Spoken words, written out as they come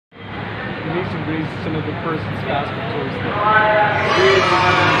Amazing Grace is another person's basket choice.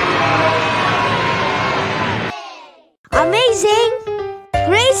 Amazing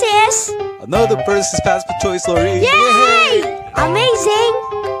Grace is Another person's passport choice, Lori. Yay! Amazing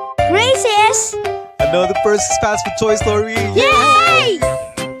Grace is Another person's passport choice, Lori. Yay!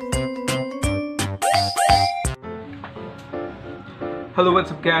 Hello,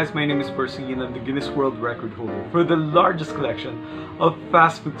 what's up guys? My name is Percy and I'm the Guinness World Record holder for the largest collection of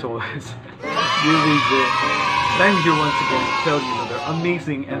fast food toys. And I'm here once again to tell you another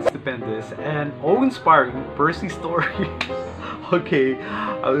amazing and stupendous and awe-inspiring Percy story. Okay,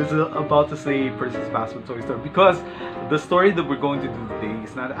 I was about to say Percy's fast food toy story because the story that we're going to do today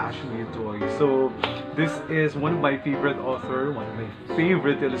is not actually a toy. So this is one of my favorite author, one of my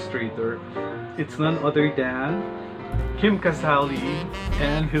favorite illustrator. It's none other than Casali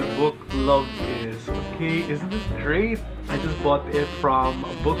and his book Love Is. Okay, isn't this great? I just bought it from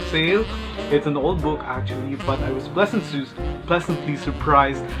a book sale. It's an old book actually, but I was pleasantly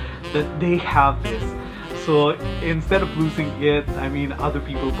surprised that they have this. So instead of losing it, I mean other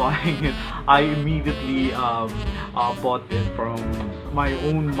people buying it, I immediately bought it from my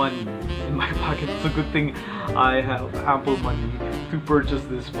own money in my pocket. It's a good thing I have ample money to purchase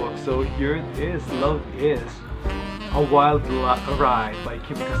this book. So here it is, Love Is. A Wild Ride by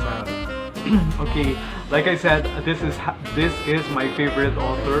Casali. Okay, like I said, this is my favorite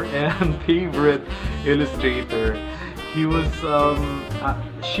author and favorite illustrator. He was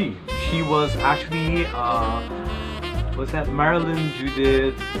she was actually was that Marilyn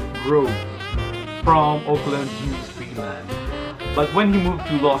Judith Grove from Auckland, New Zealand. But when he moved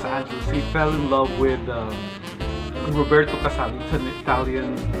to Los Angeles, he fell in love with Roberto Casali, an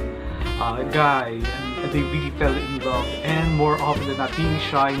Italian guy, and they really fell in love. And more often than not, being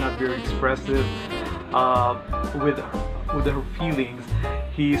shy, not very expressive with her feelings,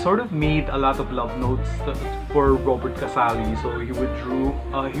 he sort of made a lot of love notes for Robert Casali. So he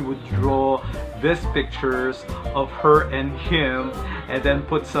would draw these pictures of her and him, and then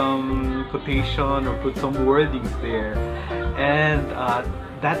put some quotation or put some wordings there. And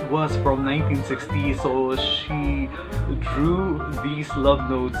that was from 1960, so she drew these love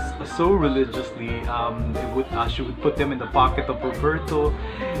notes so religiously. She would put them in the pocket of Roberto,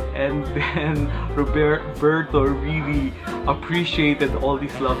 and then Roberto really appreciated all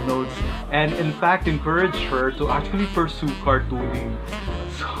these love notes and in fact encouraged her to actually pursue cartooning.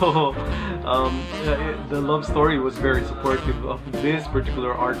 So the love story was very supportive of this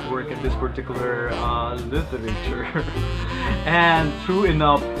particular artwork and this particular literature. And true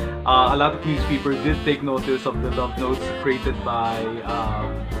enough, a lot of newspapers did take notice of the love notes created by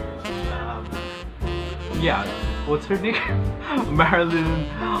yeah, what's her name? Marilyn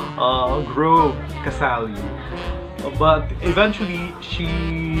Grove Casali. But eventually she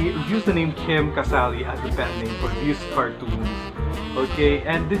used the name Casali as the pen name for these cartoons. Okay,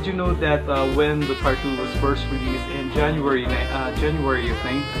 and did you know that when the cartoon was first released in January 5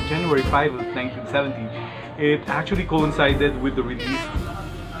 of 1970, it actually coincided with the release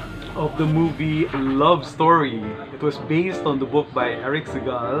of the movie Love Story. It was based on the book by Eric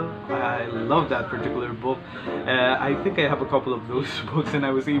Segal. I love that particular book. I think I have a couple of those books, and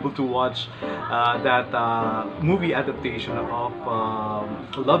I was able to watch that movie adaptation of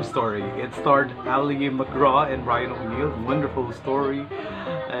Love Story. It starred Ali McGraw and Ryan O'Neal. Wonderful story.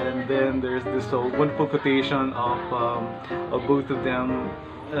 And then there's this wonderful quotation of both of them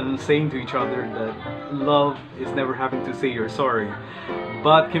saying to each other that love is never having to say you're sorry.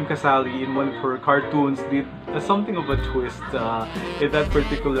 But Casali, in one of her cartoons, did something of a twist in that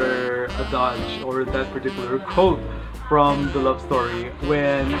particular adage or that particular quote from the Love Story,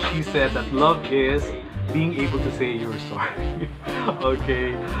 when she said that love is being able to say you're sorry.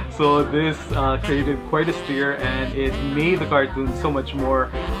 Okay, so this created quite a stir, and it made the cartoon so much more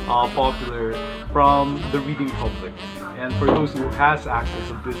popular from the reading public and for those who has access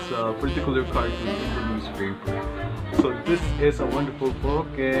to this particular cartoon in the newspaper. So this is a wonderful book,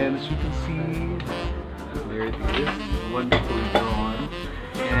 and as you can see, there it is, wonderfully drawn.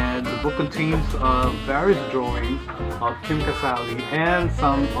 And the book contains various drawings of Casali and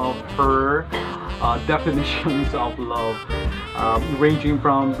some of her definitions of love, ranging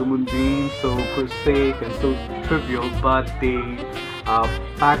from the mundane, so prosaic and so trivial, but they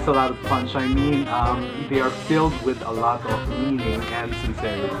packs a lot of punch. I mean, they are filled with a lot of meaning and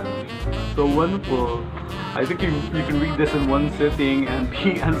sincerity. So wonderful. I think you can read this in one sitting and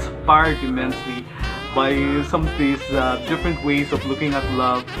be inspired immensely by some of these different ways of looking at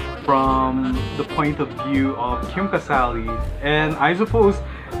love from the point of view of Casali. And I suppose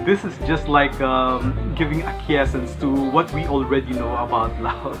this is just like giving acquiescence to what we already know about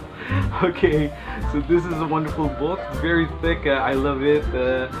love. Okay, so this is a wonderful book, very thick. I love it.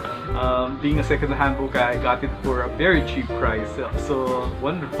 Being a second-hand book, I got it for a very cheap price, so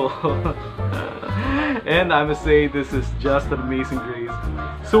wonderful. And I must say, this is just an amazing grace.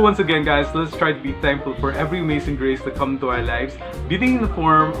 So once again, guys, let's try to be thankful for every amazing grace that comes into our lives, be it in the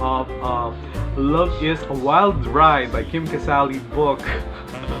form of Love is a Wild Ride by Kim Casali book.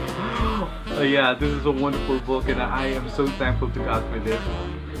 Yeah, this is a wonderful book, and I am so thankful to God for this.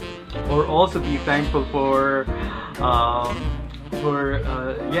 Or also be thankful for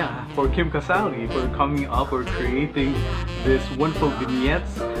Kim Casali for coming up or creating this wonderful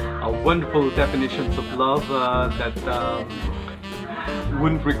vignettes, wonderful definitions of love that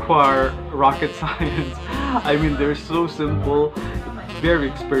wouldn't require rocket science. I mean, they're so simple, very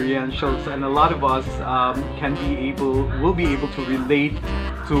experiential, and a lot of us will be able to relate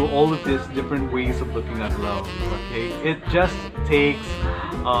to all of these different ways of looking at love. Okay, it just takes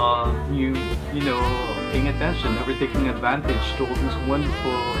you know, paying attention, never taking advantage to all these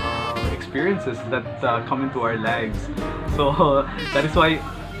wonderful experiences that come into our lives. So that is why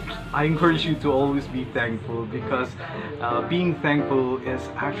I encourage you to always be thankful, because being thankful is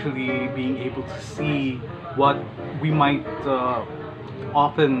actually being able to see what we might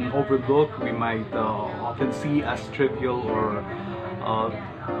often overlook, we might often see as trivial or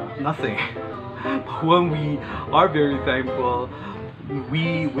nothing. But when we are very thankful,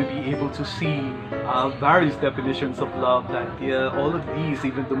 we will be able to see various definitions of love, that all of these,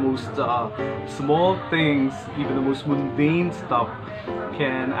 even the most small things, even the most mundane stuff,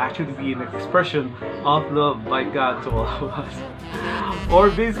 can actually be an expression of love by God to all of us. Or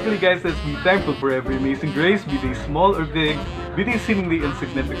basically, guys, let's be thankful for every amazing grace, be they small or big, be they seemingly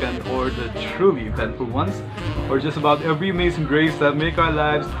insignificant or the truly eventful ones, or just about every amazing grace that make our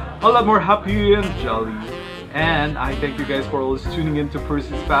lives a lot more happy and jolly. And I thank you guys for always tuning in to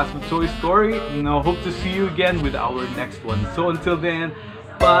Percy's Fast with Toy Story, and I hope to see you again with our next one. So until then,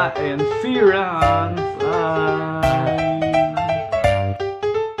 bye and see you around. Bye.